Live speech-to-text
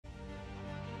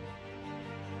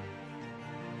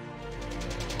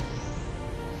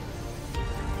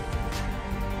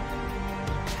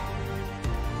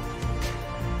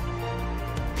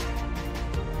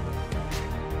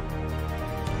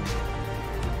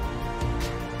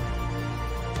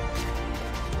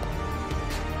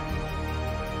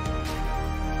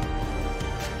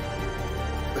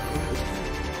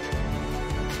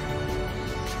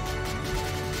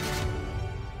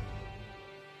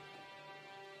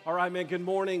All right, man, good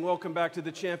morning. Welcome back to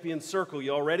the Champion Circle.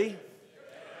 You all ready?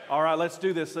 All right, let's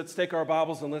do this. Let's take our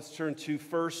Bibles and let's turn to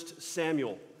 1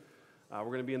 Samuel. We're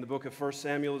going to be in the book of 1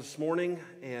 Samuel this morning,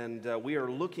 and we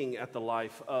are looking at the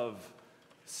life of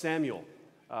Samuel.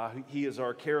 He is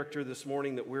our character this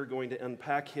morning that we're going to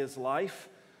unpack his life.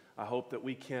 I hope that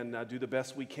we can do the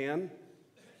best we can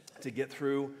to get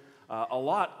through a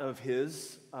lot of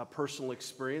his personal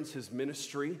experience, his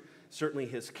ministry, certainly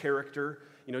his character.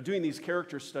 You know, doing these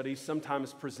character studies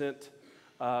sometimes present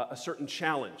a certain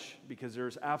challenge because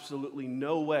there's absolutely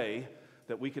no way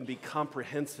that we can be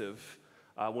comprehensive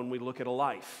when we look at a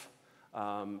life.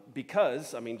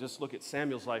 Because, just look at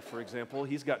Samuel's life, for example.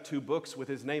 He's got 2 books with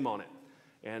his name on it.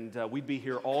 And we'd be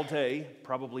here all day,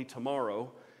 probably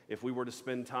tomorrow, if we were to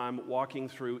spend time walking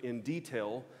through in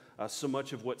detail so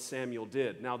much of what Samuel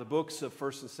did. Now, the books of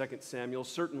 1 and 2 Samuel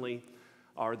certainly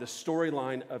are the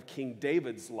storyline of King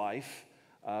David's life.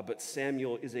 But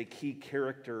Samuel is a key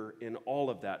character in all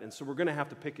of that. And so we're going to have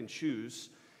to pick and choose.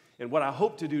 And what I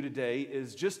hope to do today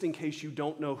is, just in case you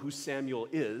don't know who Samuel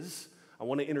is, I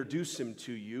want to introduce him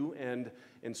to you and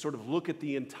sort of look at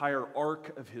the entire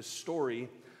arc of his story.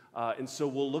 And so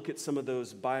we'll look at some of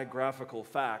those biographical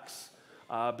facts.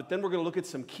 But then we're going to look at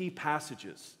some key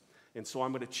passages. And so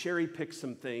I'm going to cherry pick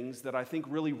some things that I think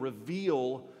really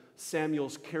reveal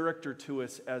Samuel's character to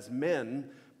us as men,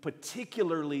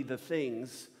 particularly the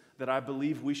things that I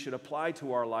believe we should apply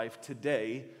to our life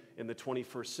today in the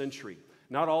 21st century.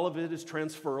 Not all of it is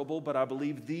transferable, but I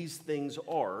believe these things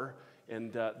are,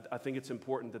 and I think it's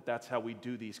important that that's how we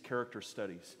do these character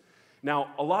studies.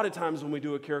 Now, a lot of times when we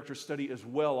do a character study as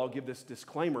well, I'll give this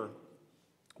disclaimer,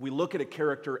 we look at a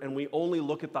character and we only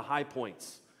look at the high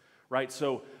points, right?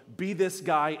 So, be this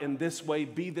guy in this way,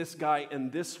 be this guy in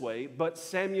this way, but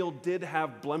Samuel did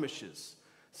have blemishes.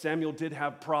 Samuel did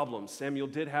have problems. Samuel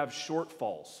did have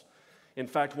shortfalls. In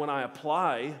fact, when I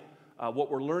apply what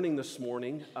we're learning this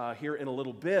morning here in a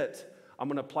little bit, I'm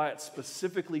going to apply it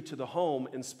specifically to the home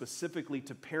and specifically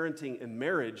to parenting and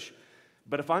marriage.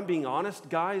 But if I'm being honest,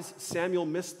 guys, Samuel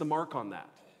missed the mark on that.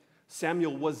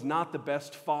 Samuel was not the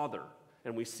best father,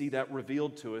 and we see that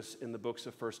revealed to us in the books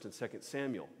of 1 and 2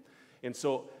 Samuel. And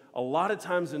so a lot of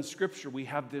times in Scripture, we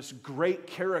have this great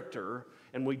character,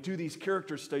 and we do these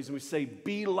character studies, and we say,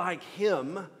 be like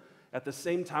him. At the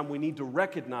same time, we need to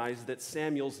recognize that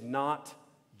Samuel's not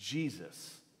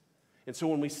Jesus. And so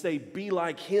when we say, be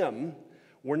like him,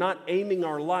 we're not aiming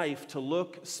our life to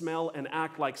look, smell, and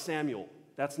act like Samuel.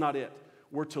 That's not it.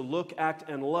 We're to look, act,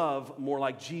 and love more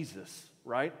like Jesus,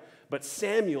 right? But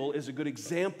Samuel is a good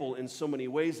example in so many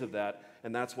ways of that,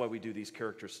 and that's why we do these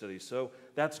character studies. So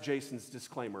that's Jason's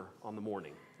disclaimer on the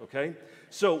morning, okay?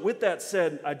 So with that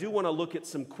said, I do want to look at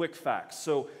some quick facts.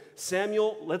 So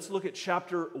Samuel, let's look at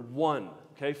chapter 1,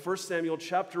 okay? 1 Samuel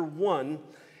chapter 1,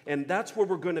 and that's where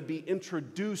we're going to be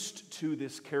introduced to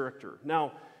this character.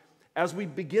 Now, as we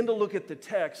begin to look at the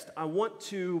text, I want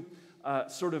to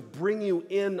sort of bring you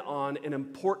in on an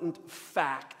important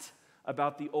fact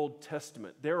about the Old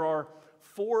Testament. There are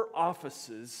 4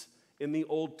 offices in the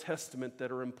Old Testament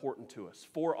that are important to us.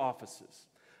 4 offices.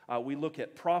 We look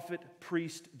at prophet,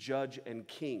 priest, judge, and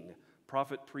king.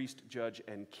 Prophet, priest, judge,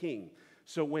 and king.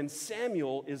 So when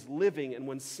Samuel is living and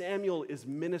when Samuel is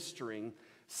ministering,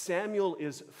 Samuel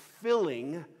is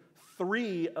filling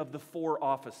 3 of the 4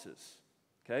 offices.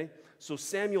 Okay? So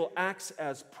Samuel acts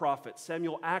as prophet.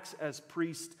 Samuel acts as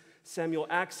priest. Samuel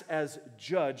acts as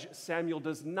judge. Samuel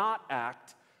does not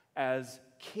act as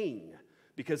king.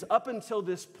 Because up until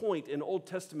this point in Old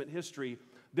Testament history,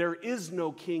 there is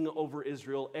no king over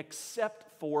Israel except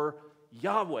for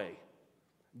Yahweh.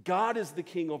 God is the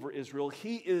king over Israel.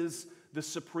 He is the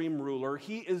supreme ruler.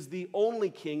 He is the only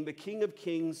king, the King of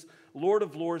kings, Lord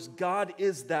of lords. God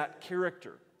is that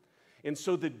character. And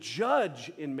so the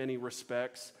judge, in many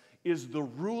respects, is the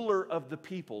ruler of the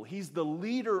people. He's the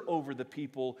leader over the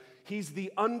people. He's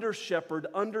the under-shepherd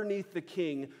underneath the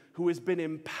king who has been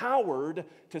empowered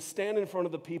to stand in front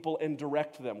of the people and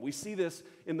direct them. We see this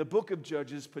in the book of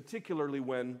Judges, particularly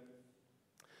when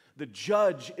the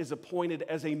judge is appointed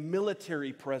as a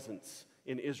military presence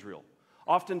in Israel.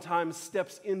 Oftentimes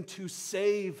steps in to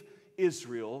save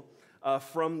Israel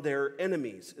from their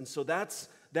enemies. And so that's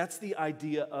the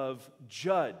idea of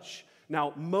judge.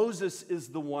 Now, Moses is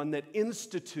the one that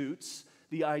institutes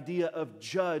the idea of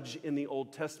judge in the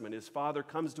Old Testament. His father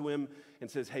comes to him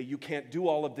and says, hey, you can't do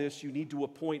all of this. You need to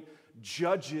appoint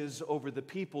judges over the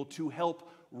people to help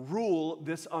rule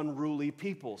this unruly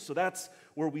people. So that's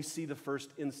where we see the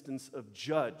first instance of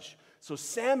judge. So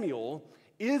Samuel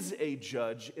is a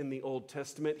judge in the Old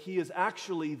Testament. He is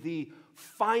actually the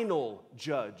final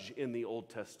judge in the Old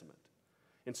Testament.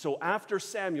 And so after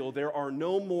Samuel, there are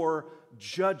no more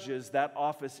judges. That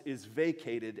office is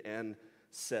vacated and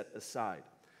set aside.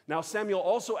 Now, Samuel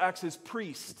also acts as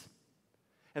priest.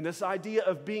 And this idea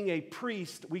of being a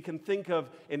priest, we can think of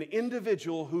an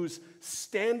individual who's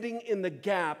standing in the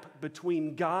gap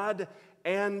between God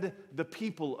and the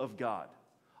people of God.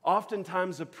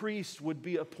 Oftentimes, a priest would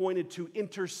be appointed to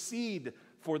intercede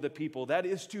for the people. That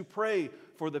is to pray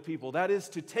for the people. That is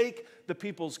to take the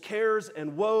people's cares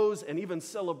and woes and even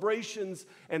celebrations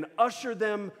and usher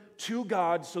them to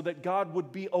God so that God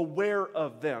would be aware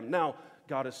of them. Now,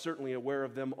 God is certainly aware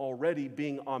of them already,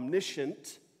 being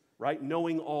omniscient, right?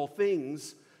 Knowing all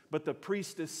things, but the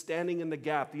priest is standing in the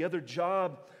gap. The other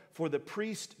job for the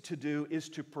priest to do is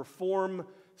to perform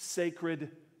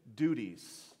sacred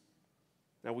duties.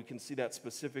 Now, we can see that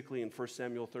specifically in 1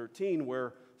 Samuel 13,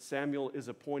 where Samuel is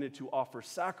appointed to offer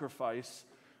sacrifice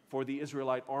for the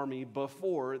Israelite army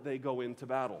before they go into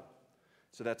battle.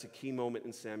 So that's a key moment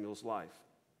in Samuel's life.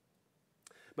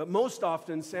 But most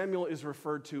often, Samuel is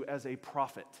referred to as a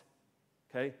prophet,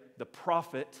 okay? The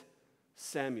prophet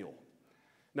Samuel.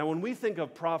 Now, when we think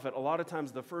of prophet, a lot of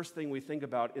times the first thing we think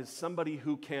about is somebody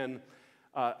who can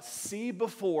see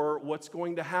before what's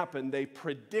going to happen. They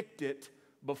predict it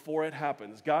before it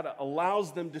happens. God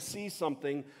allows them to see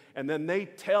something, and then they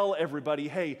tell everybody,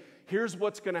 hey, here's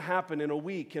what's going to happen in a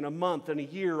week, in a month, in a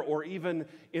year, or even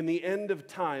in the end of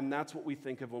time. That's what we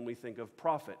think of when we think of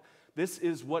prophet. This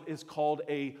is what is called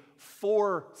a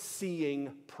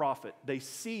foreseeing prophet. They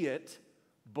see it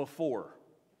before.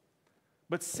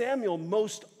 But Samuel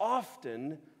most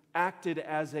often acted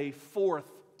as a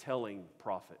forth-telling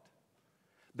prophet.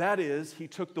 That is, he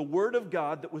took the word of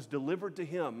God that was delivered to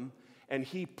him and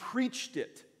he preached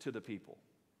it to the people.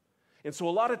 And so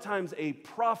a lot of times a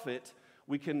prophet,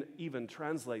 we can even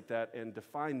translate that and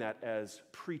define that as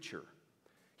preacher.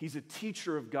 He's a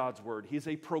teacher of God's word. He's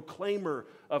a proclaimer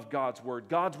of God's word.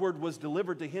 God's word was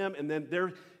delivered to him, and then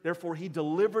therefore he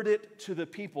delivered it to the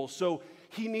people. So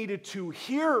he needed to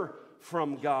hear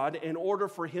from God in order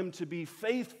for him to be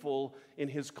faithful in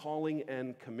his calling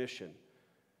and commission.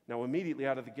 Now, immediately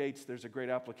out of the gates, there's a great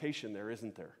application there,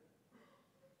 isn't there?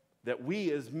 That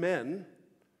we as men,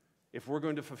 if we're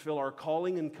going to fulfill our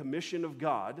calling and commission of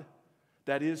God,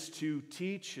 that is to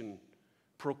teach and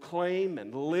proclaim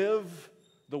and live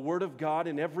the Word of God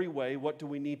in every way, what do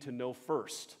we need to know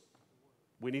first?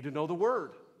 We need to know the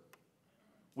Word.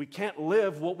 We can't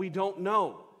live what we don't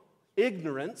know.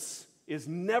 Ignorance is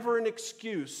never an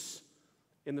excuse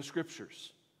in the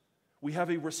Scriptures. We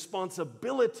have a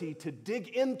responsibility to dig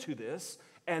into this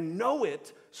and know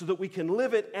it so that we can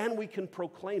live it and we can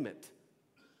proclaim it.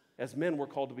 As men, we're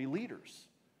called to be leaders.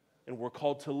 And we're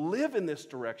called to live in this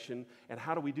direction. And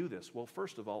how do we do this? Well,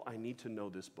 first of all, I need to know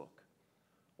this book,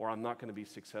 or I'm not going to be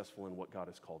successful in what God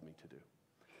has called me to do.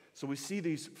 So we see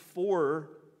these 4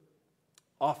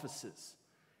 offices.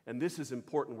 And this is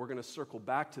important. We're going to circle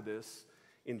back to this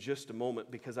in just a moment,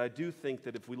 because I do think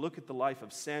that if we look at the life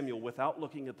of Samuel without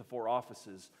looking at the 4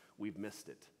 offices, we've missed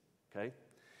it, okay?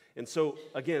 And so,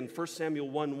 again, 1 Samuel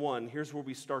 1:1, here's where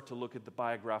we start to look at the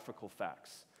biographical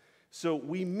facts. So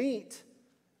we meet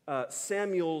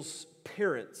Samuel's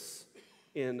parents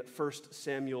in 1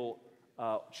 Samuel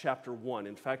chapter 1.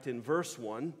 In fact, in verse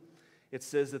 1, it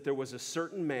says that there was a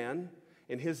certain man,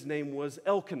 and his name was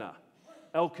Elkanah.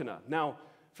 Elkanah. Now,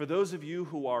 for those of you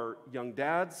who are young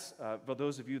dads, for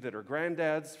those of you that are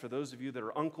granddads, for those of you that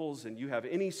are uncles, and you have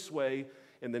any sway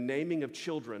in the naming of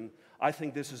children, I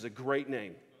think this is a great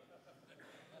name.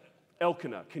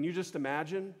 Elkanah. Can you just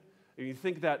imagine? You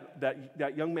think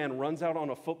that young man runs out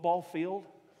on a football field?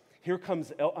 Here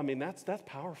comes that's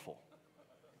powerful.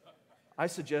 I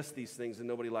suggest these things, and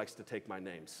nobody likes to take my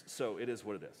names, so it is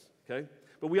what it is, okay?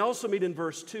 But we also meet in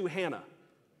verse 2 Hannah,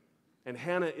 and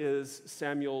Hannah is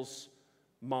Samuel's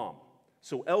mom.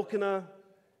 So Elkanah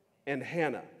and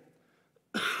Hannah.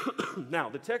 Now,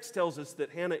 the text tells us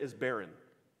that Hannah is barren.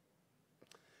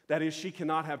 That is, she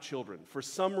cannot have children. For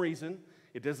some reason,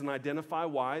 it doesn't identify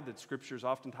why. The Scripture is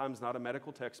oftentimes not a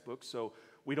medical textbook, so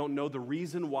we don't know the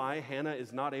reason why Hannah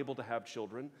is not able to have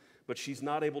children, but she's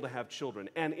not able to have children.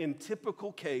 And in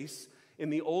typical case, in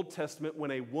the Old Testament,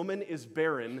 when a woman is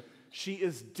barren, she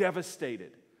is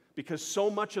devastated, because so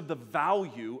much of the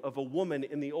value of a woman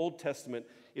in the Old Testament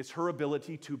is her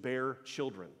ability to bear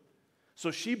children.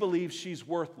 So she believes she's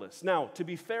worthless. Now, to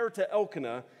be fair to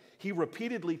Elkanah, he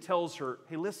repeatedly tells her,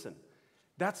 hey, listen,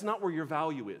 that's not where your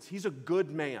value is. He's a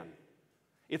good man.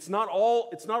 It's not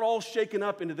all shaken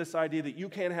up into this idea that you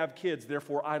can't have kids,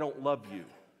 therefore I don't love you.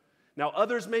 Now,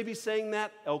 others may be saying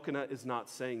that. Elkanah is not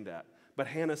saying that. But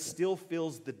Hannah still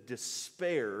feels the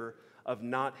despair of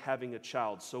not having a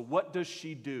child. So what does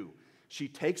she do? She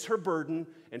takes her burden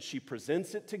and she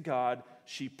presents it to God.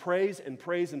 She prays and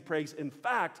prays and prays. In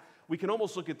fact, we can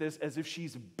almost look at this as if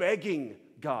she's begging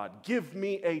God, give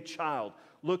me a child.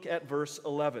 Look at verse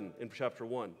 11 in chapter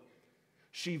 1.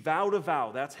 She vowed a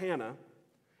vow, that's Hannah,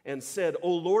 and said,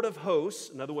 O Lord of hosts,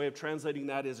 another way of translating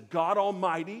that is God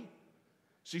Almighty.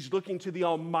 She's looking to the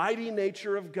almighty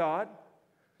nature of God,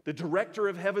 the director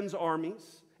of heaven's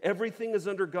armies. Everything is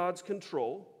under God's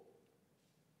control.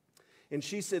 And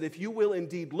she said, if you will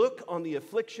indeed look on the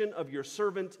affliction of your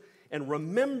servant and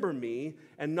remember me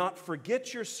and not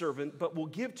forget your servant, but will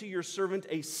give to your servant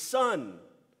a son,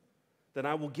 then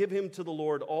I will give him to the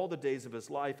Lord all the days of his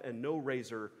life, and no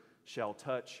razor shall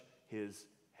touch his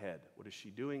head. What is she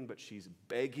doing? But she's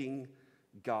begging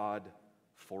God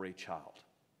for a child.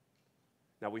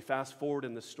 Now we fast forward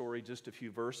in the story just a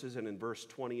few verses, and in verse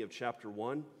 20 of chapter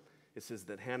 1, it says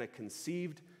that Hannah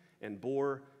conceived and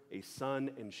bore a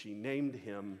son, and she named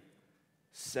him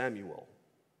Samuel.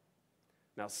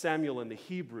 Now Samuel in the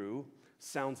Hebrew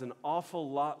sounds an awful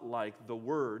lot like the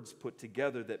words put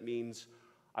together that means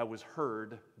I was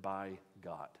heard by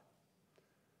God.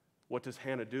 What does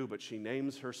Hannah do? But she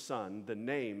names her son the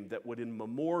name that would in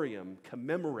memoriam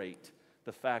commemorate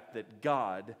the fact that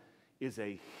God is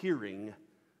a hearing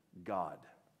God.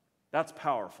 That's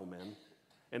powerful, man.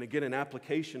 And again, an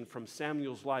application from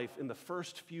Samuel's life in the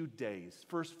first few days,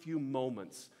 first few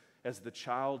moments as the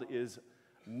child is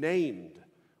named,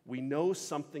 we know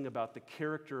something about the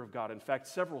character of God. In fact,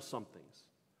 several somethings.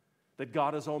 That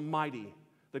God is almighty,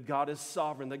 that God is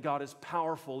sovereign, that God is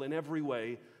powerful in every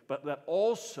way, but that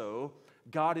also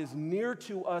God is near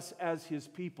to us as his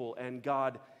people and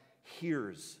God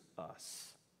hears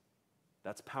us.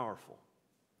 That's powerful.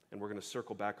 And we're going to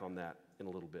circle back on that in a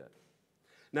little bit.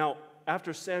 Now,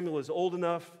 after Samuel is old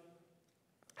enough,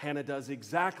 Hannah does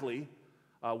exactly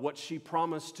what she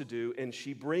promised to do, and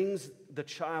she brings the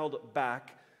child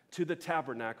back to the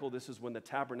tabernacle. This is when the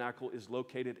tabernacle is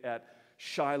located at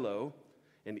Shiloh,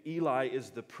 and Eli is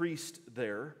the priest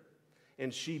there,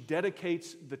 and she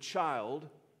dedicates the child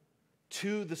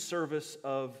to the service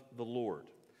of the Lord.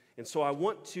 And so I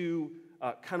want to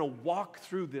kind of walk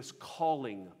through this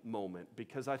calling moment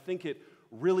because I think it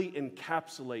really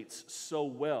encapsulates so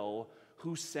well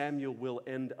who Samuel will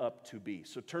end up to be.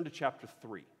 So turn to chapter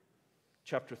 3.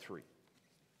 Chapter 3.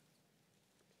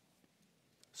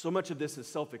 So much of this is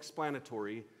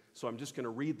self-explanatory, so I'm just going to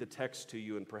read the text to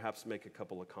you and perhaps make a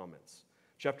couple of comments.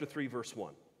 Chapter 3, verse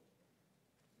 1.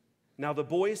 Now the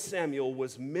boy Samuel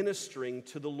was ministering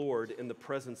to the Lord in the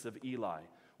presence of Eli,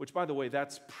 which, by the way,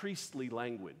 that's priestly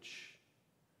language.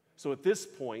 So at this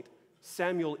point,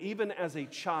 Samuel, even as a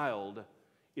child,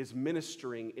 is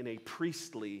ministering in a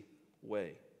priestly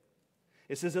way.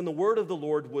 It says, and the word of the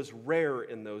Lord was rare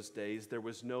in those days. There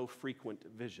was no frequent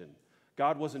vision.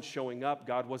 God wasn't showing up.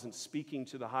 God wasn't speaking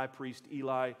to the high priest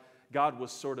Eli. God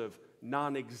was sort of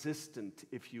non-existent,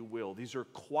 if you will. These are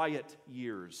quiet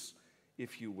years,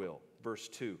 if you will. Verse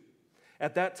 2.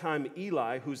 At that time,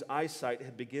 Eli, whose eyesight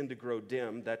had begun to grow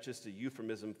dim, that's just a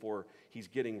euphemism for he's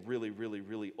getting really, really,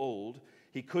 really old,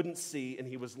 he couldn't see, and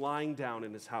he was lying down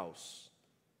in his house.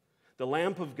 The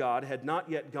lamp of God had not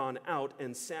yet gone out,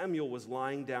 and Samuel was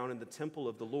lying down in the temple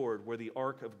of the Lord where the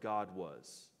ark of God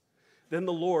was. Then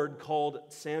the Lord called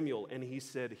Samuel, and he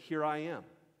said, here I am.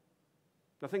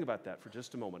 Now think about that for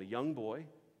just a moment. A young boy,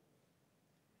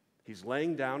 he's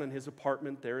laying down in his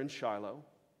apartment there in Shiloh,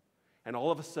 and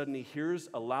all of a sudden he hears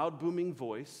a loud booming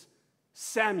voice,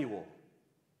 Samuel.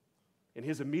 And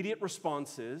his immediate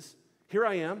response is, here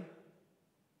I am.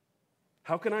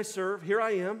 How can I serve? Here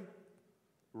I am.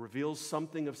 Reveals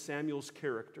something of Samuel's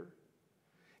character.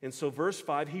 And so verse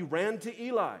 5, he ran to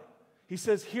Eli. He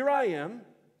says, here I am,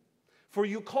 for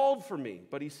you called for me.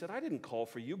 But he said, I didn't call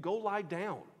for you. Go lie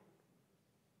down.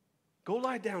 Go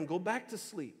lie down. Go back to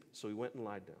sleep. So he went and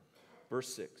lied down.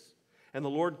 Verse 6, and the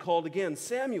Lord called again,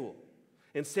 Samuel.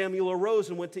 And Samuel arose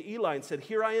and went to Eli and said,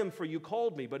 here I am, for you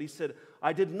called me. But he said,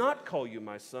 I did not call you,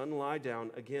 my son. Lie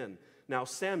down again. Now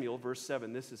Samuel, verse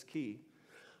 7, this is key.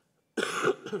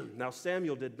 Now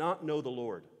Samuel did not know the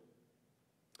Lord,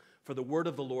 for the word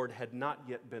of the Lord had not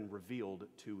yet been revealed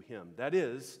to him. That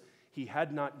is, he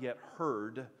had not yet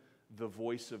heard the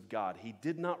voice of God. He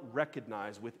did not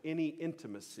recognize with any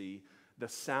intimacy the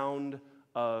sound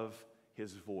of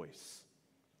his voice.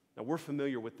 Now, we're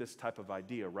familiar with this type of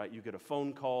idea, right? You get a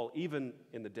phone call, even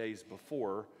in the days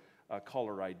before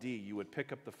caller ID, you would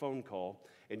pick up the phone call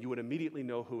and you would immediately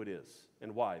know who it is.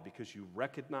 And why? Because you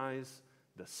recognize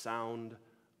the sound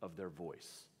of their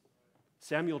voice.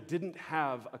 Samuel didn't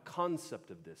have a concept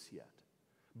of this yet,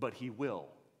 but he will.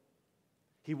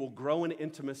 He will grow in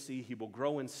intimacy. He will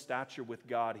grow in stature with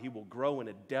God. He will grow in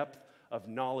a depth of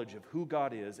knowledge of who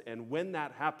God is. And when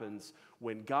that happens,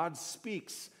 when God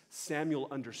speaks, Samuel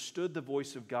understood the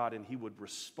voice of God and he would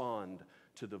respond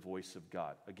to the voice of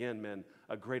God. Again, men,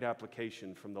 a great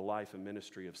application from the life and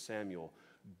ministry of Samuel.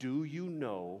 Do you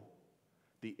know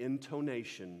the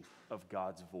intonation of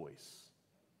God's voice?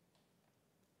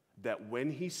 That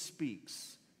when he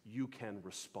speaks, you can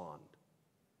respond.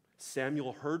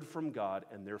 Samuel heard from God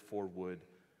and therefore would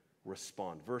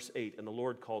respond. Verse 8, and the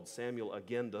Lord called Samuel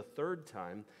again the third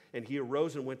time, and he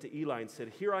arose and went to Eli and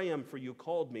said, here I am, for you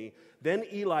called me. Then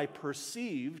Eli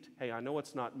perceived, hey, I know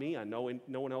it's not me, I know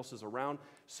no one else is around,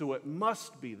 so it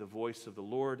must be the voice of the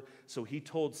Lord. So he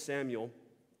told Samuel,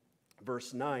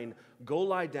 verse 9, go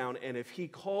lie down, and if he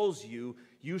calls you,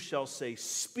 you shall say,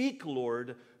 speak,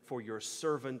 Lord, for your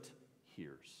servant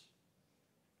hears.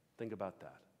 Think about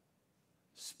that.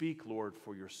 Speak, Lord,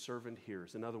 for your servant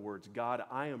hears. In other words, God,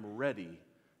 I am ready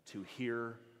to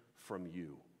hear from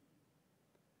you.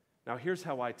 Now, here's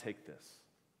how I take this.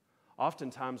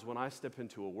 Oftentimes, when I step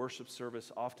into a worship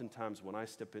service, oftentimes when I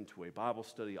step into a Bible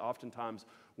study, oftentimes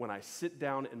when I sit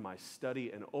down in my study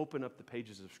and open up the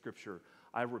pages of Scripture,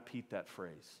 I repeat that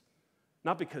phrase.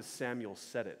 Not because Samuel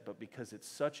said it, but because it's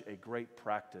such a great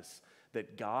practice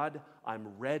that, God,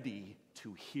 I'm ready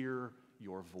to hear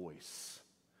your voice.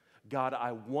 God,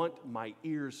 I want my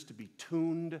ears to be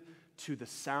tuned to the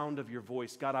sound of your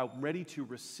voice. God, I'm ready to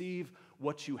receive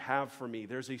what you have for me.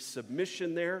 There's a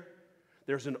submission there.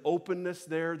 There's an openness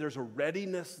there. There's a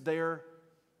readiness there.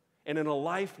 And in a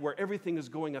life where everything is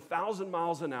going 1,000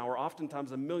 miles an hour,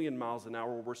 oftentimes 1,000,000 miles an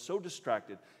hour, where we're so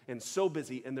distracted and so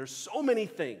busy, and there's so many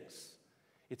things,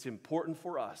 it's important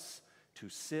for us to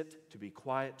sit, to be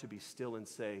quiet, to be still, and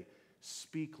say,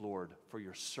 speak, Lord, for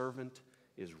your servant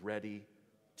is ready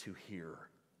to hear.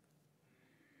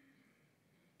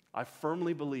 I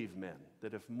firmly believe, men,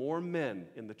 that if more men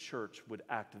in the church would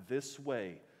act this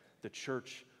way, the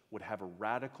church would have a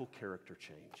radical character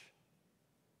change.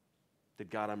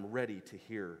 That, God, I'm ready to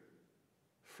hear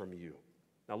from you.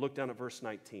 Now look down at verse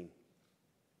 19.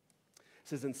 It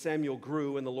says, and Samuel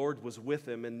grew, and the Lord was with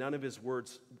him, and none of his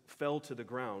words fell to the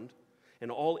ground. And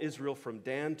all Israel from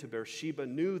Dan to Beersheba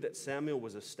knew that Samuel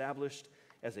was established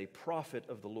as a prophet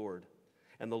of the Lord.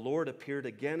 And the Lord appeared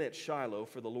again at Shiloh,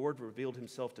 for the Lord revealed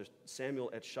himself to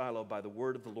Samuel at Shiloh by the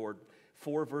word of the Lord.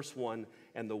 4 verse 1,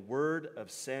 and the word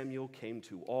of Samuel came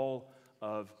to all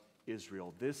of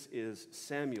Israel. This is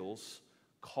Samuel's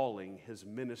calling, his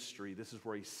ministry. This is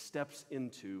where he steps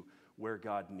into where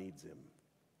God needs him.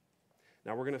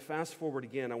 Now we're going to fast forward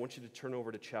again. I want you to turn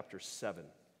over to chapter 7.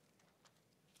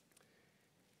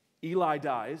 Eli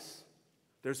dies.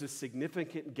 There's a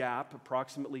significant gap,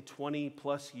 approximately 20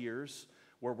 plus years,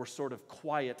 where we're sort of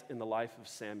quiet in the life of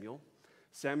Samuel.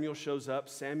 Samuel shows up.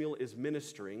 Samuel is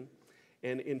ministering.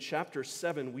 And in chapter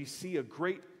 7, we see a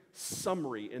great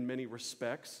summary in many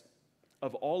respects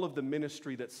of all of the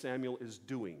ministry that Samuel is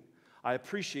doing. I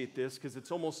appreciate this because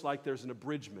it's almost like there's an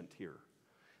abridgment here.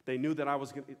 They knew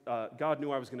that God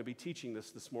knew I was going to be teaching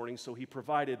this morning, so he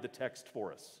provided the text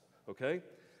for us. Okay?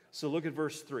 So look at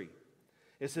verse 3.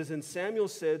 It says, and Samuel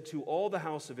said to all the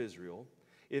house of Israel,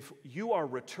 if you are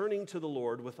returning to the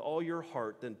Lord with all your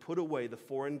heart, then put away the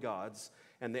foreign gods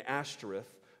and the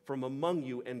Ashtoreth from among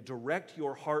you and direct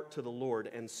your heart to the Lord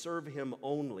and serve him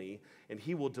only, and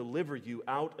he will deliver you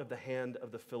out of the hand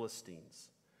of the Philistines.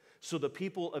 So the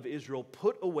people of Israel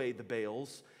put away the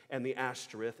Baals and the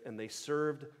Ashtoreth, and they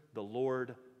served the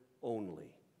Lord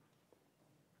only.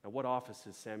 Now, what office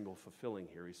is Samuel fulfilling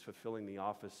here? He's fulfilling the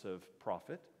office of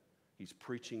prophet. He's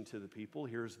preaching to the people.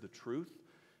 Here's the truth.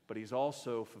 But he's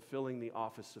also fulfilling the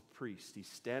office of priest. He's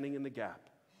standing in the gap.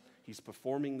 He's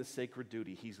performing the sacred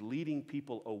duty. He's leading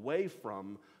people away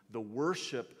from the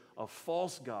worship of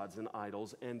false gods and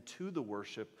idols and to the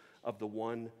worship of the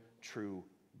one true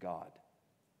God.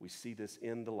 We see this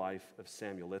in the life of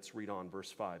Samuel. Let's read on,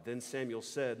 verse 5. Then Samuel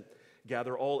said,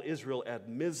 gather all Israel at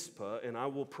Mizpah, and I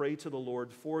will pray to the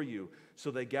Lord for you.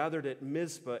 So they gathered at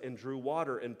Mizpah and drew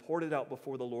water and poured it out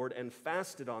before the Lord and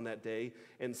fasted on that day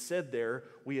and said there,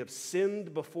 we have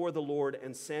sinned before the Lord.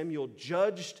 And Samuel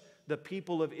judged the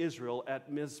people of Israel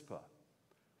at Mizpah.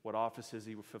 What office is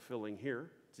he fulfilling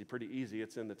here? It's pretty easy.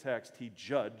 It's in the text. He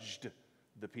judged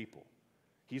the people.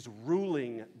 He's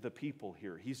ruling the people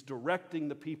here. He's directing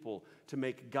the people to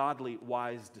make godly,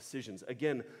 wise decisions.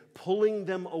 Again, pulling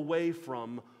them away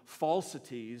from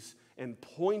falsities and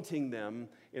pointing them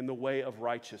in the way of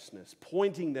righteousness,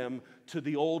 pointing them to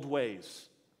the old ways,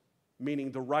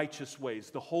 meaning the righteous ways,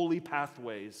 the holy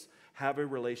pathways, have a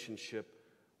relationship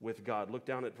with God. Look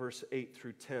down at verse 8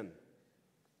 through 10.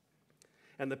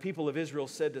 And the people of Israel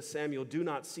said to Samuel, "Do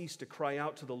not cease to cry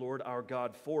out to the Lord our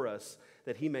God for us,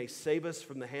 that he may save us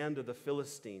from the hand of the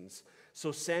Philistines."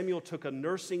 So Samuel took a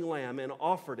nursing lamb and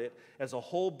offered it as a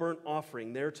whole burnt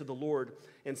offering there to the Lord.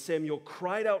 And Samuel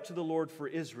cried out to the Lord for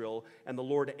Israel, and the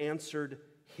Lord answered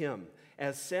him.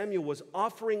 As Samuel was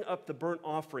offering up the burnt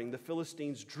offering, the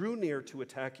Philistines drew near to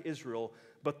attack Israel,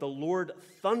 but the Lord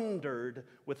thundered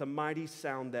with a mighty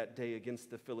sound that day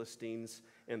against the Philistines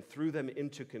and threw them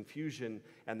into confusion,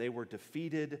 and they were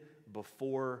defeated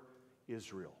before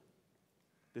Israel.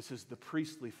 This is the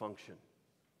priestly function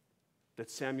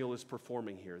that Samuel is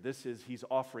performing here. He's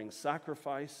offering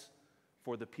sacrifice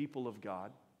for the people of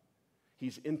God.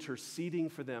 He's interceding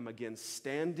for them, again,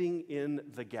 standing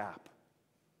in the gap.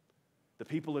 The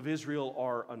people of Israel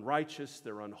are unrighteous,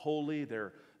 they're unholy,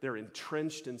 they're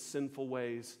entrenched in sinful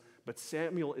ways, but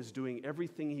Samuel is doing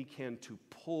everything he can to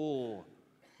pull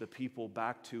the people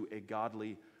back to a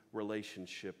godly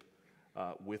relationship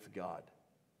with God.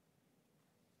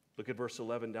 Look at verse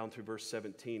 11 down through verse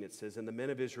 17. It says, "And the men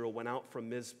of Israel went out from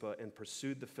Mizpah and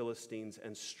pursued the Philistines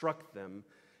and struck them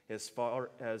as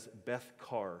far as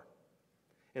Beth-kar.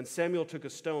 And Samuel took a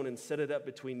stone and set it up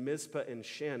between Mizpah and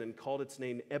Shan and called its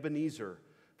name Ebenezer,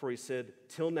 for he said,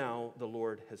 'Till now the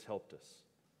Lord has helped us.'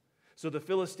 So the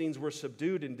Philistines were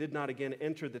subdued and did not again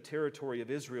enter the territory of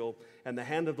Israel, and the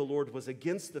hand of the Lord was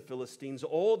against the Philistines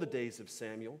all the days of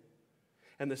Samuel.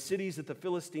 And the cities that the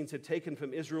Philistines had taken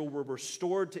from Israel were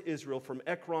restored to Israel from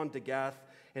Ekron to Gath,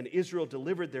 and Israel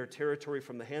delivered their territory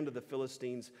from the hand of the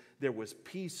Philistines. There was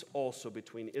peace also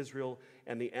between Israel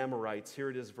and the Amorites."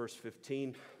 Here it is, verse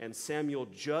 15. "And Samuel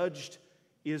judged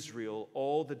Israel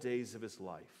all the days of his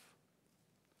life."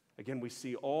 Again, we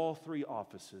see all three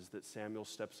offices that Samuel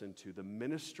steps into. The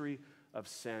ministry of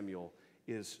Samuel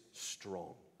is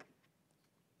strong.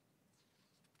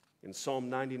 In Psalm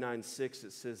 99:6,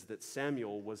 it says that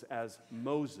Samuel was as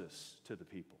Moses to the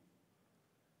people.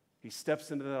 He steps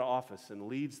into that office and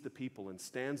leads the people and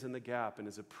stands in the gap and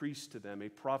is a priest to them, a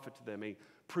prophet to them, a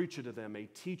preacher to them, a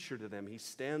teacher to them. He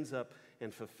stands up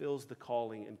and fulfills the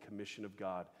calling and commission of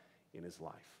God in his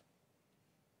life.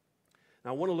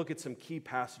 Now, I want to look at some key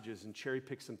passages and cherry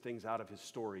pick some things out of his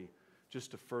story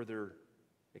just to further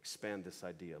expand this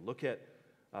idea. Look at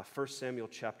 1 Samuel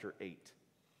chapter 8.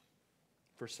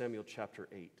 1 Samuel chapter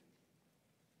 8.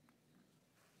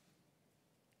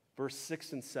 Verse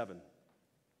 6 and 7.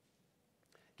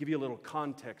 Give you a little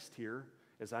context here.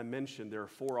 As I mentioned, there are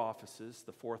four offices.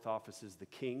 The fourth office is the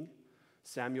king.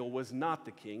 Samuel was not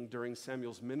the king. During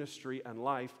Samuel's ministry and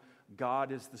life,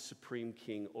 God is the supreme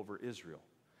king over Israel.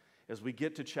 As we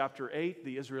get to chapter 8,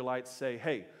 the Israelites say,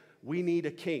 "Hey, we need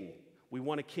a king. We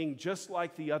want a king just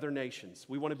like the other nations.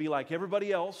 We want to be like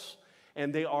everybody else."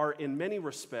 And they are, in many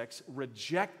respects,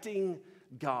 rejecting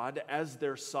God as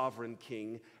their sovereign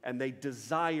king, and they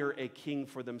desire a king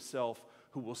for themselves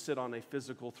who will sit on a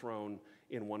physical throne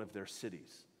in one of their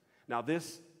cities. Now,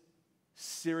 this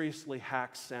seriously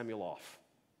hacks Samuel off.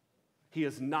 He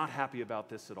is not happy about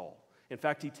this at all. In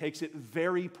fact, he takes it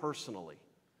very personally.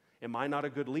 Am I not a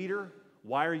good leader?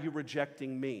 Why are you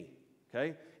rejecting me?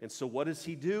 Okay? And so what does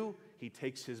he do? He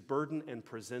takes his burden and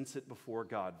presents it before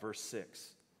God. Verse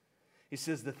 6. He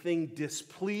says, "The thing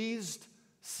displeased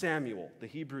Samuel." The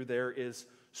Hebrew there is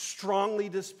strongly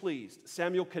displeased.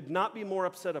 Samuel could not be more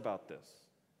upset about this.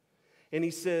 And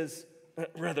he says,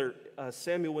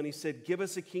 Samuel, when he said, "Give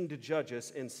us a king to judge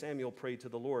us," and Samuel prayed to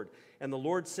the Lord. And the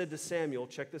Lord said to Samuel,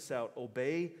 check this out,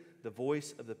 "Obey the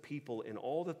voice of the people in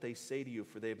all that they say to you,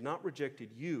 for they have not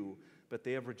rejected you, but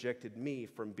they have rejected me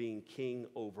from being king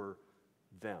over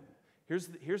them." Here's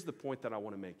the point that I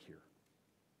want to make here.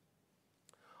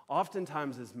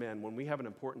 Oftentimes as men, when we have an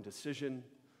important decision,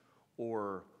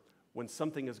 or when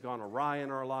something has gone awry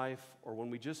in our life, or when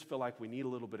we just feel like we need a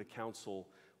little bit of counsel,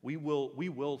 we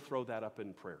will throw that up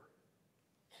in prayer.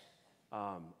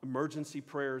 Emergency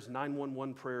prayers,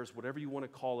 911 prayers, whatever you want to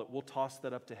call it, we'll toss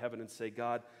that up to heaven and say,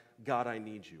 God, I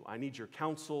need you. I need your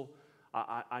counsel.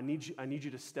 I need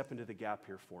you to step into the gap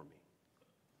here for me.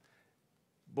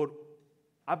 But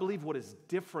I believe what is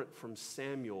different from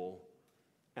Samuel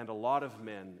and a lot of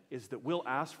men is that we'll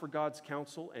ask for God's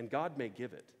counsel, and God may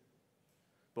give it,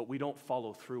 but we don't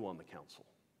follow through on the counsel.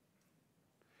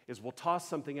 Is we'll toss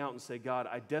something out and say, "God,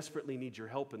 I desperately need your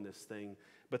help in this thing,"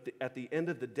 but at the end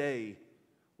of the day,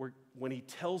 when he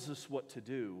tells us what to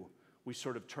do, we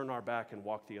sort of turn our back and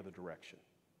walk the other direction.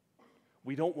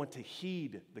 We don't want to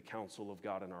heed the counsel of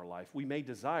God in our life. We may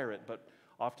desire it, but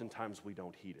oftentimes we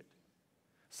don't heed it.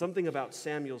 Something about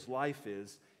Samuel's life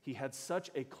is he had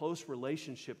such a close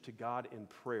relationship to God in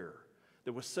prayer.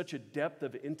 There was such a depth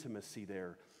of intimacy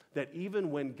there that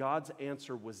even when God's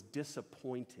answer was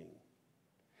disappointing,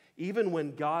 even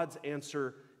when God's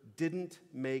answer didn't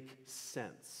make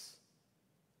sense,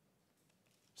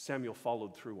 Samuel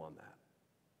followed through on that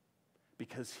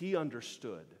because he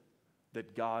understood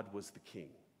that God was the king.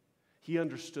 He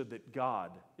understood that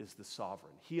God is the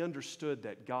sovereign. He understood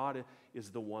that God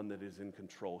is the one that is in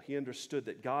control. He understood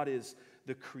that God is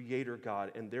the creator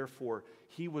God, and therefore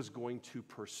he was going to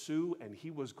pursue and he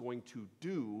was going to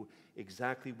do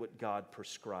exactly what God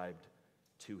prescribed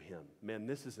to him. Men,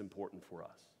 this is important for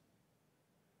us.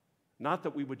 Not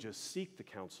that we would just seek the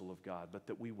counsel of God, but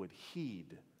that we would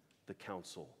heed the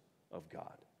counsel of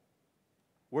God.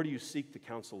 Where do you seek the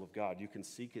counsel of God? You can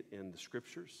seek it in the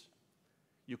Scriptures.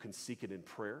 You can seek it in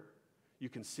prayer. You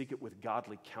can seek it with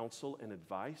godly counsel and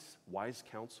advice, wise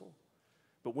counsel.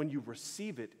 But when you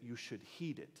receive it, you should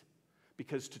heed it,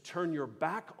 because to turn your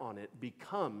back on it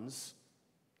becomes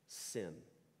sin.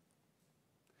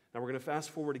 Now we're going to fast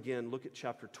forward again. Look at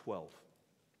chapter 12.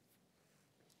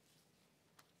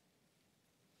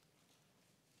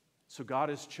 So God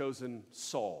has chosen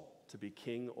Saul to be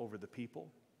king over the people.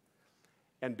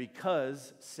 And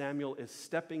because Samuel is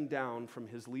stepping down from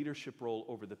his leadership role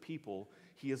over the people,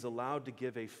 he is allowed to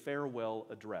give a farewell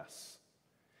address.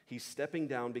 He's stepping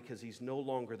down because he's no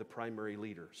longer the primary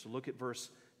leader. So look at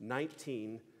verse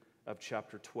 19 of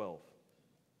chapter 12.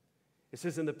 It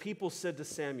says, "And the people said to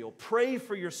Samuel, 'Pray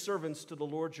for your servants to the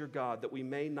Lord your God, that we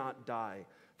may not die,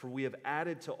 for we have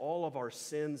added to all of our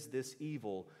sins this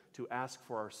evil to ask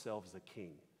for ourselves a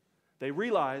king.'" They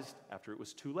realized, after it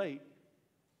was too late,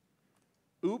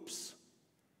 oops,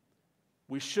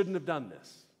 we shouldn't have done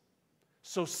this.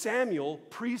 So Samuel,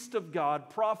 priest of God,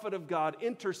 prophet of God,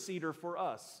 interceder for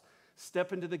us,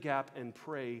 step into the gap and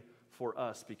pray for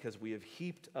us because we have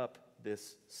heaped up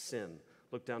this sin.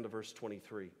 Look down to verse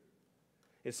 23.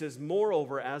 It says,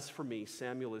 "Moreover, as for me,"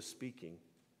 Samuel is speaking,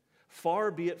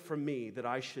 "far be it from me that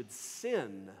I should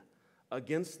sin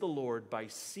against the Lord by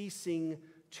ceasing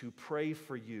to pray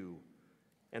for you,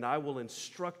 and I will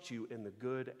instruct you in the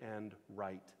good and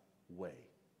right way."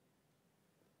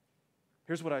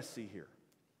 Here's what I see here.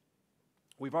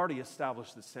 We've already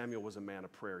established that Samuel was a man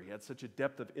of prayer. He had such a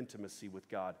depth of intimacy with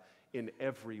God in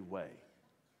every way.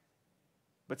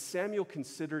 But Samuel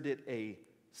considered it a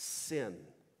sin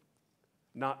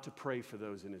not to pray for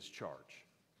those in his charge.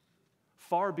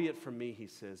 "Far be it from me," he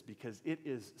says, "because it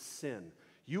is sin.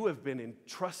 You have been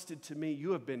entrusted to me.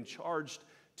 You have been charged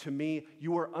to me.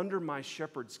 You are under my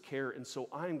shepherd's care, and so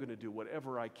I'm going to do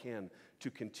whatever I can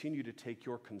to continue to take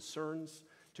your concerns,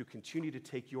 to continue to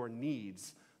take your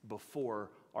needs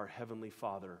before our Heavenly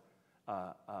Father,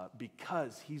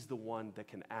 because He's the one that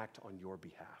can act on your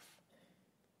behalf."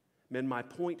 Men, my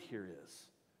point here is,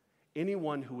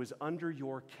 anyone who is under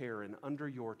your care and under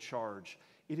your charge,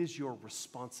 it is your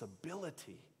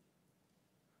responsibility,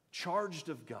 charged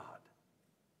of God,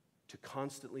 to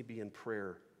constantly be in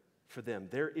prayer for them.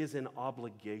 There is an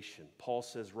obligation. Paul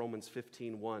says, Romans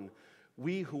 15:1,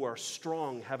 "We who are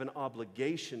strong have an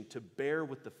obligation to bear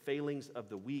with the failings of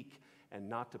the weak and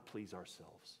not to please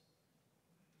ourselves."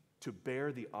 To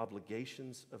bear the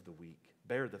obligations of the weak,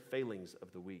 bear the failings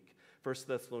of the weak. 1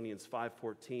 Thessalonians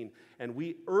 5:14, "And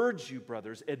we urge you,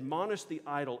 brothers, admonish the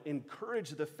idle,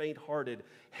 encourage the faint-hearted,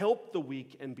 help the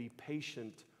weak, and be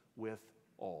patient with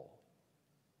all."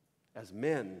 As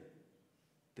men,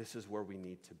 this is where we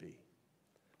need to be.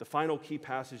 The final key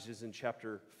passage is in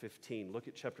chapter 15. Look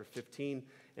at chapter 15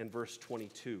 and verse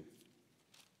 22.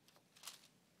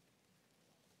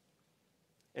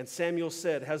 "And Samuel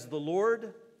said, 'Has the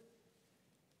Lord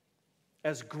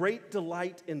as great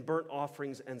delight in burnt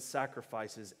offerings and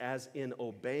sacrifices as in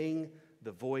obeying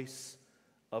the voice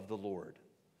of the Lord?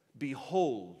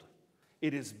 Behold,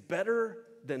 it is better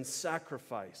than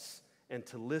sacrifice, and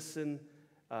to listen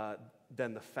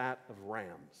than the fat of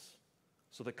rams.'"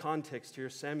 So the context here,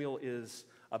 Samuel is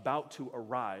about to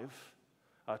arrive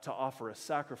to offer a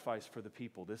sacrifice for the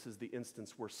people. This is the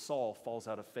instance where Saul falls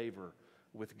out of favor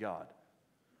with God.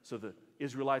 So the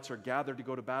Israelites are gathered to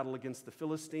go to battle against the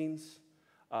Philistines.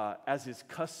 As is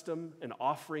custom, an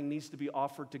offering needs to be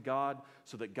offered to God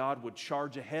so that God would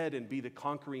charge ahead and be the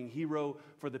conquering hero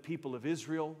for the people of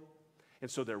Israel. And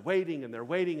so they're waiting and they're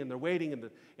waiting and they're waiting, and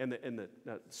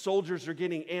the soldiers are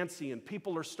getting antsy, and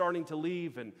people are starting to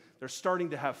leave, and they're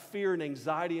starting to have fear and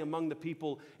anxiety among the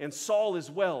people. And Saul as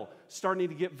well, starting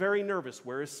to get very nervous.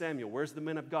 Where is Samuel? Where's the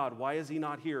men of God? Why is he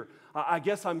not here? I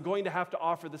guess I'm going to have to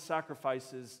offer the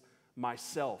sacrifices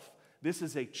myself. This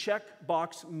is a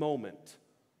checkbox moment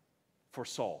for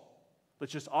Saul.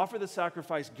 Let's just offer the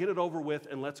sacrifice, get it over with,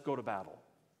 and let's go to battle.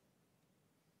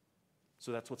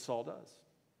 So that's what Saul does.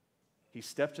 He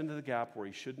stepped into the gap where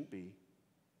he shouldn't be.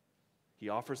 He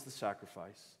offers the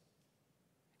sacrifice.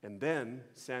 And then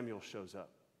Samuel shows up.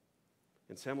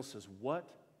 And Samuel says, "What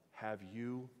have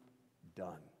you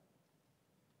done?"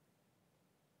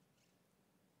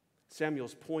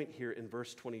 Samuel's point here in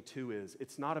verse 22 is,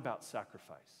 it's not about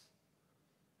sacrifice.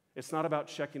 It's not about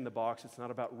checking the box. It's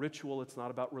not about ritual. It's not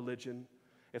about religion.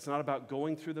 It's not about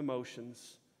going through the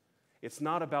motions. It's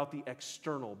not about the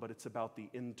external, but it's about the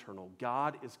internal.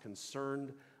 God is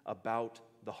concerned about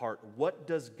the heart. What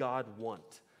does God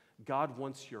want? God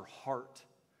wants your heart,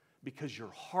 because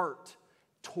your heart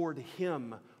toward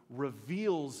Him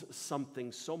reveals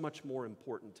something so much more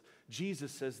important.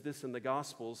 Jesus says this in the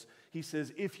Gospels. He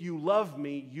says, "If you love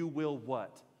me, you will"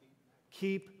 what?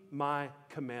 "Keep my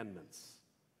commandments."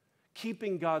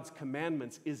 Keeping God's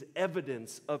commandments is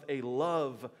evidence of a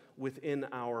love within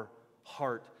our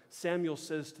heart. Samuel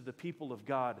says to the people of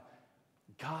God,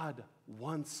 God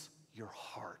wants your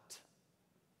heart.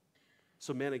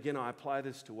 So, man, again, I apply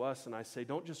this to us and I say,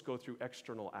 don't just go through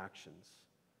external actions,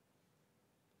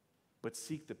 but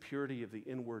seek the purity of the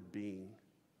inward being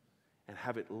and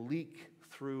have it leak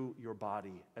through your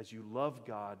body as you love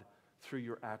God through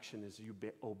your action, as you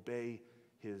obey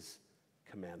His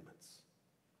commandments.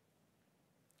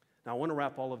 Now, I want to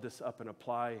wrap all of this up and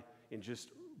apply in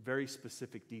just very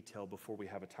specific detail before we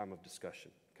have a time of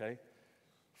discussion, okay?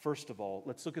 First of all,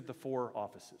 let's look at the 4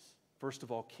 offices. First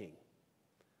of all, king.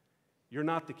 You're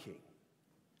not the king.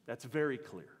 That's very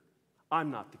clear. I'm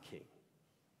not the king.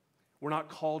 We're not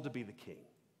called to be the king.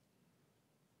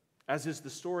 As is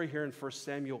the story here in 1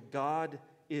 Samuel, God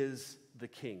is the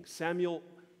king. Samuel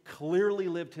clearly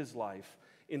lived his life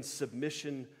in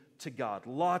submission to God.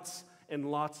 Lots and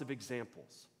lots of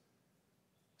examples.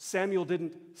 Samuel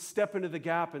didn't step into the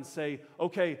gap and say,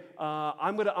 okay,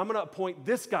 I'm gonna appoint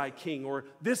this guy king, or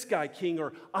this guy king,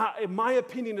 or my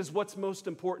opinion is what's most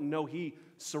important. No, he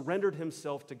surrendered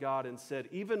himself to God and said,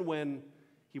 even when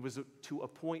he was to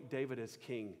appoint David as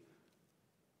king,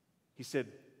 he said,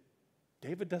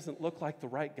 David doesn't look like the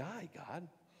right guy, God.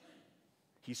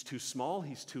 He's too small,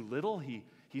 he's too little,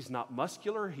 he's not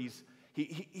muscular,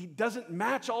 he doesn't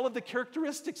match all of the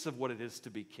characteristics of what it is to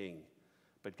be king.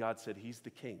 But God said, he's the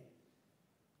king.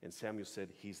 And Samuel said,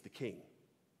 he's the king.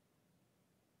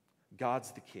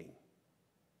 God's the king.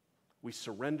 We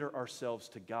surrender ourselves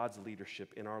to God's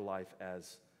leadership in our life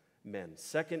as men.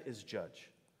 Second is judge.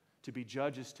 To be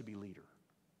judge is to be leader.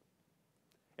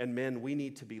 And men, we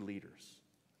need to be leaders.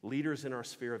 Leaders in our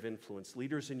sphere of influence,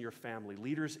 leaders in your family,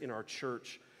 leaders in our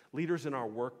church, leaders in our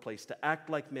workplace, to act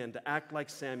like men, to act like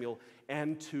Samuel,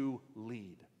 and to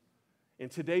lead. In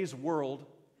today's world,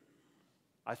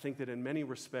 I think that in many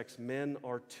respects, men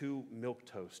are too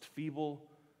milquetoast, feeble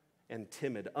and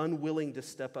timid, unwilling to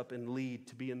step up and lead,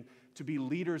 to be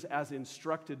leaders as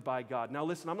instructed by God. Now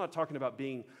listen, I'm not talking about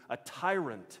being a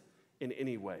tyrant in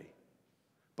any way,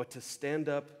 but to stand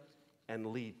up and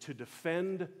lead, to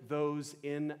defend those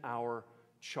in our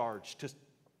charge,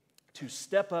 to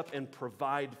step up and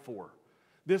provide for.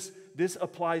 This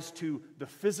applies to the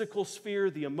physical sphere,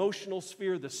 the emotional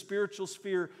sphere, the spiritual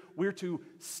sphere. We're to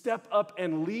step up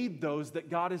and lead those that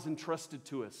God has entrusted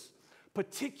to us,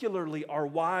 particularly our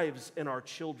wives and our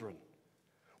children.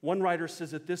 One writer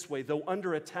says it this way: though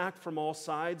under attack from all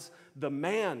sides, the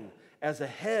man as a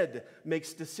head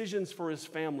makes decisions for his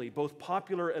family, both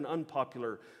popular and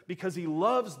unpopular, because he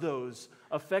loves those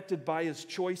affected by his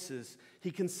choices.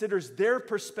 He considers their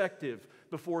perspective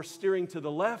before steering to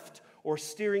the left or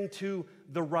steering to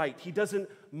the right. He doesn't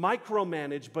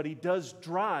micromanage, but he does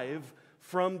drive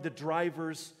from the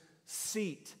driver's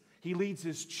seat. He leads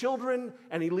his children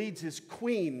and he leads his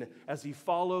queen as he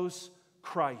follows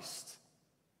Christ.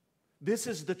 This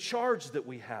is the charge that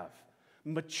we have.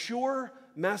 Mature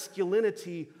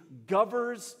masculinity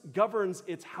governs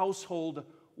its household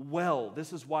well.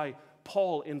 This is why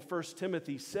Paul in 1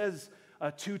 Timothy says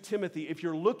to Timothy, if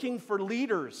you're looking for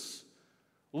leaders,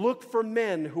 look for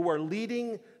men who are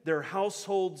leading their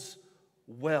households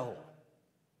well.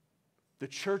 The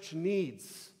church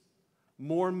needs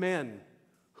more men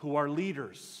who are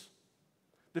leaders.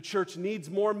 The church needs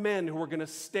more men who are going to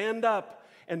stand up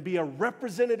and be a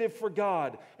representative for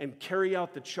God and carry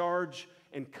out the charge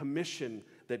and commission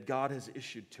that God has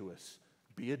issued to us.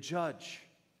 Be a judge.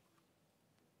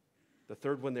 The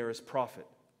third one there is prophet.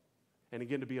 And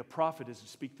again, to be a prophet is to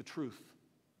speak the truth.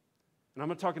 And I'm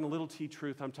not talking a little t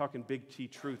truth, I'm talking big T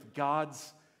truth,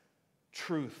 God's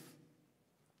truth.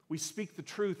 We speak the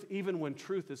truth even when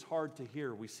truth is hard to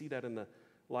hear. We see that in the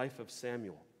life of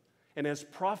Samuel. And as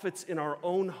prophets in our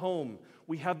own home,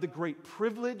 we have the great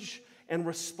privilege and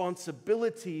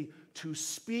responsibility to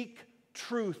speak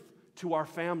truth to our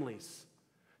families,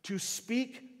 to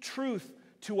speak truth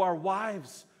to our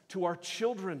wives, to our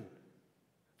children.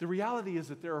 The reality is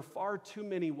that there are far too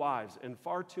many wives and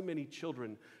far too many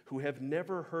children who have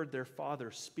never heard their father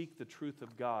speak the truth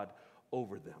of God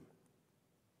over them.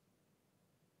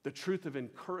 The truth of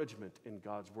encouragement in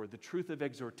God's word, the truth of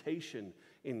exhortation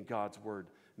in God's word.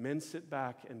 Men sit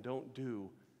back and don't do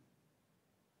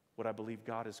what I believe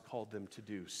God has called them to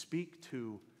do. Speak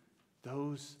to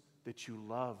those that you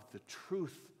love the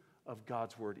truth of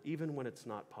God's word, even when it's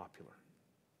not popular.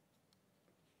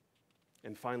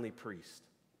 And finally, priest.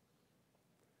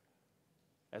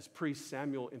 As priest,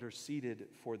 Samuel interceded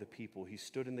for the people. He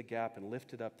stood in the gap and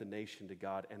lifted up the nation to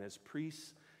God. And as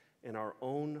priests in our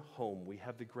own home, we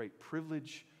have the great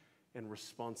privilege and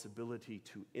responsibility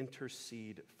to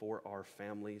intercede for our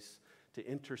families, to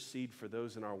intercede for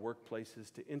those in our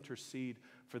workplaces, to intercede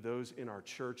for those in our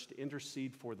church, to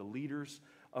intercede for the leaders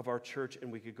of our church,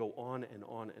 and we could go on and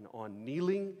on and on,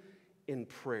 kneeling in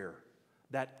prayer.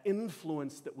 That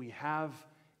influence that we have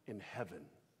in heaven,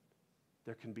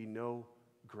 there can be no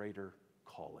greater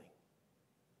calling.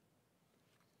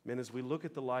 Men, as we look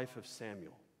at the life of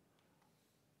Samuel,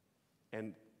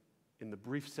 and in the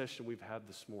brief session we've had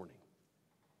this morning,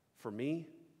 for me,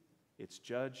 it's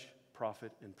judge,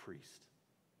 prophet, and priest.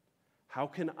 How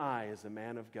can I, as a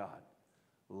man of God,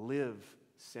 live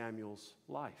Samuel's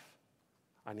life?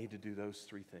 I need to do those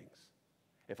three things.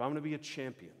 If I'm going to be a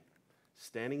champion,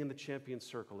 standing in the champion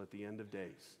circle at the end of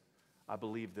days, I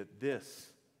believe that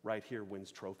this right here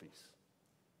wins trophies.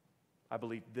 I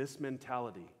believe this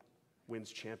mentality wins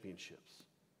championships.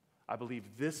 I believe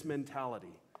this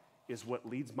mentality is what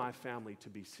leads my family to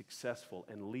be successful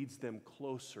and leads them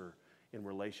closer in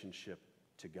relationship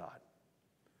to God.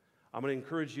 I'm going to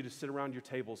encourage you to sit around your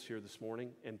tables here this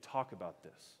morning and talk about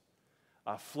this.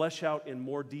 Flesh out in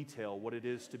more detail what it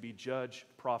is to be judge,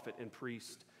 prophet, and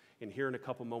priest. And here in a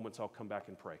couple moments, I'll come back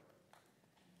and pray.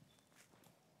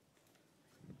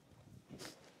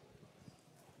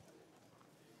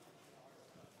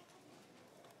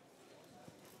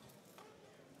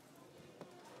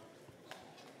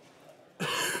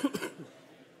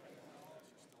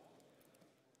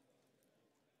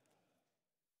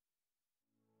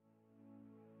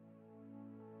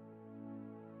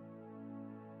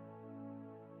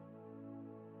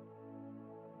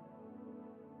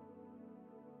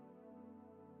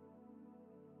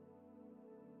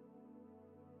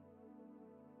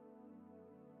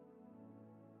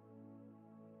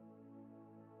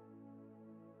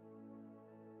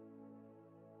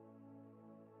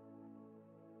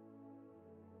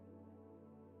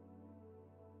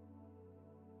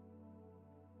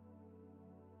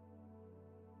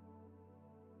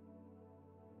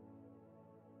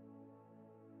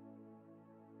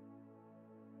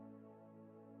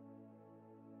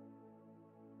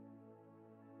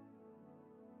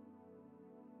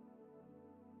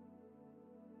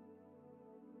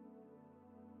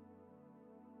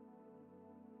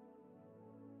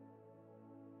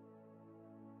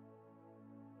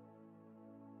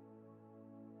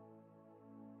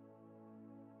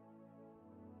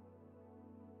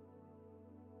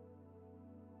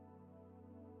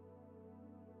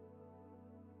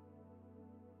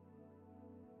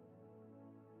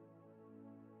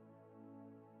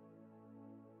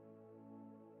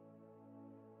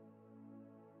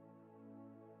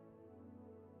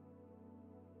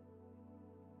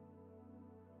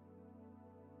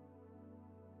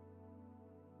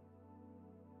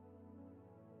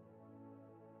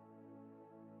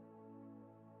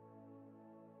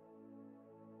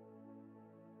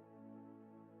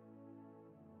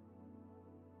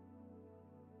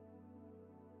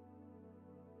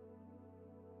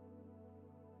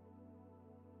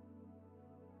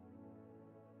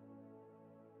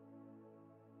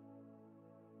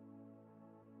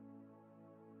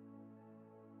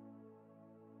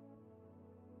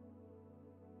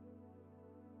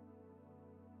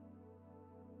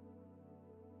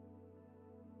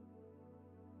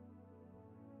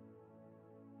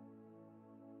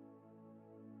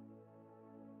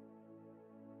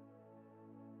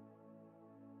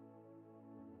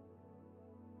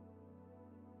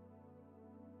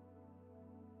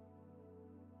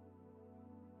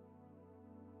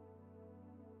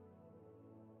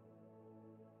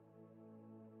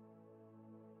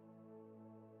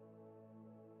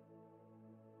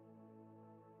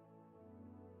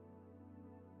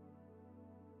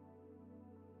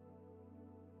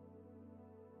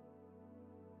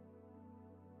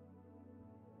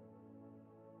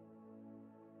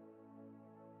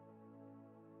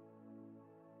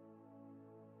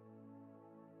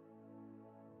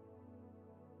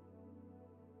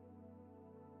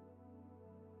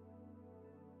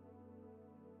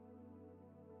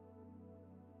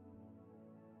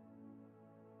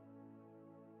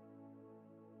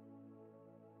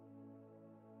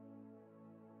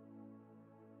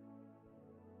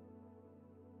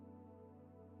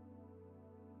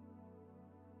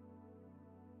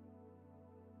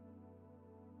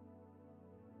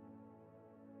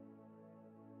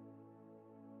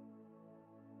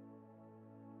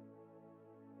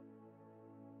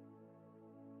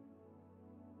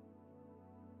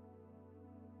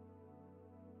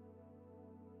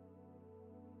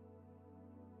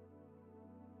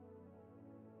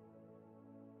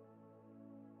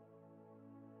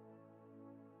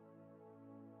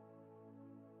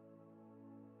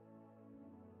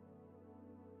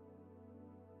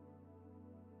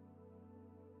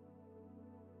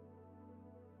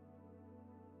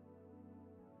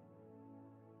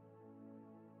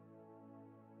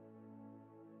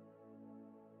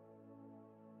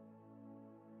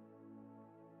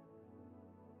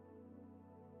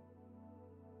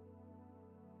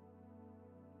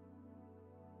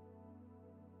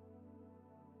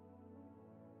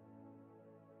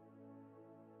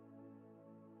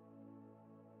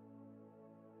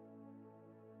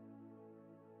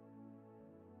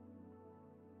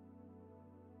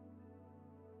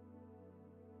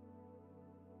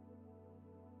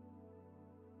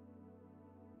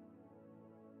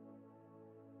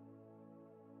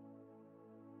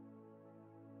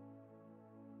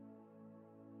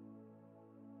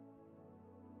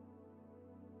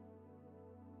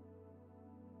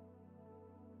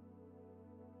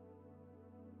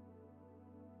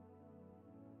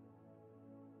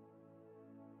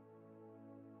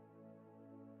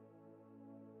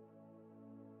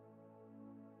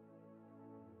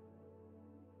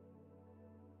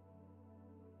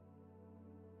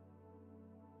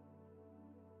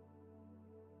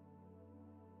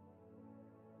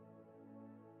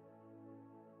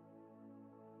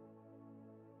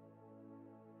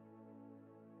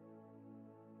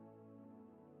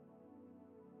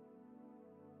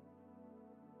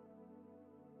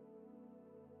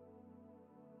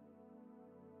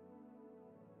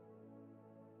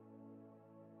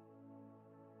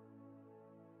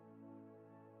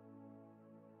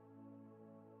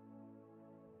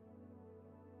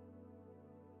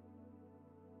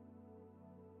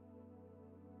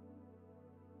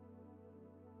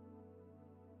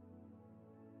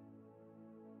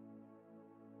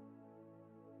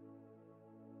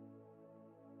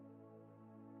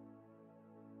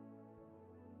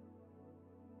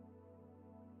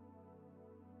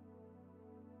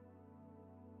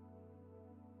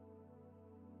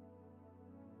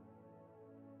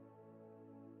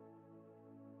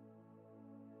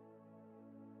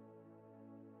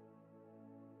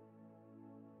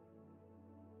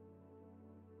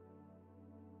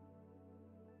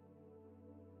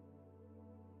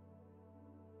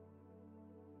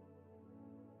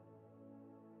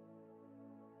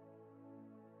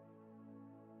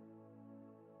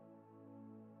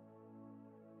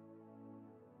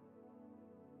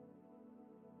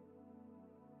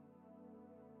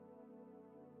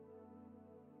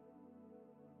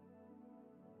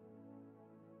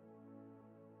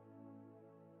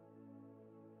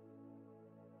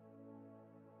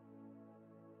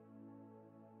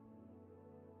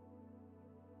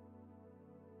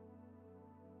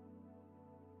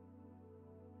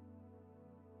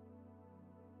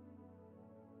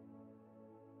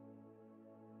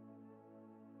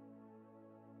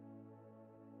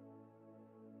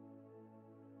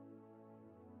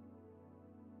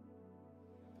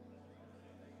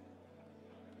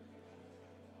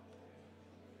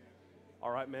 All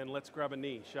right, man, let's grab a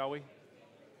knee, shall we?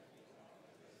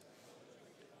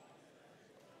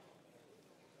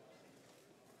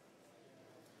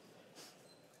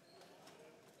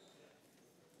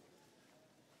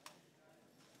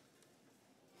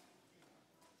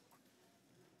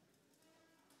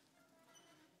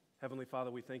 Heavenly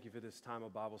Father, we thank you for this time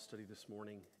of Bible study this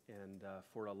morning and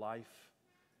for a life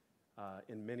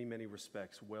in many, many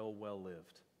respects well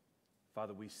lived.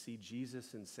 Father, we see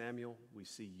Jesus in Samuel. We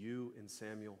see you in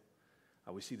Samuel.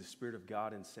 We see the Spirit of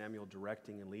God in Samuel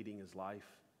directing and leading his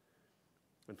life.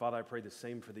 And Father, I pray the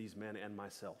same for these men and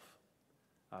myself.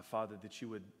 Father, that you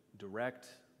would direct,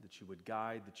 that you would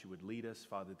guide, that you would lead us.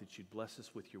 Father, that you'd bless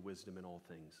us with your wisdom in all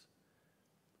things.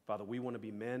 Father, we want to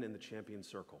be men in the champion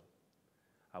circle.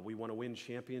 We want to win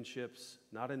championships,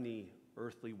 not in the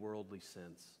earthly, worldly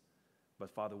sense, but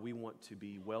Father, we want to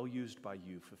be well used by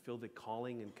you, fulfill the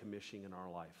calling and commissioning in our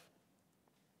life.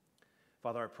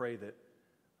 Father, I pray that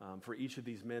for each of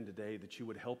these men today, that you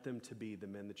would help them to be the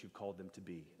men that you've called them to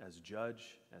be, as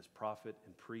judge, as prophet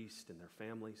and priest and their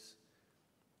families,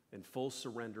 in full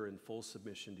surrender and full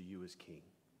submission to you as King.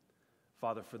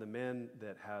 Father, for the men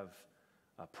that have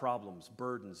problems,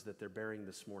 burdens that they're bearing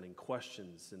this morning,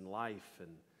 questions in life,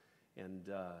 and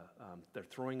they're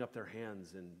throwing up their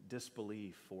hands in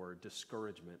disbelief or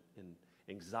discouragement and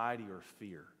anxiety or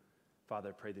fear. Father,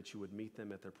 I pray that you would meet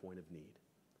them at their point of need.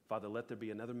 Father, let there be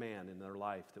another man in their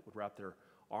life that would wrap their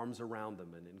arms around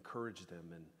them and encourage them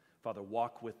and, Father,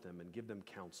 walk with them and give them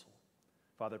counsel.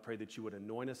 Father, I pray that you would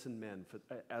anoint us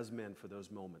as men for those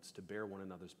moments to bear one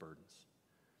another's burdens.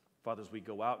 Father, as we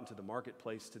go out into the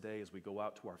marketplace today, as we go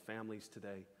out to our families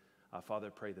today, Father, I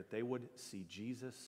pray that they would see Jesus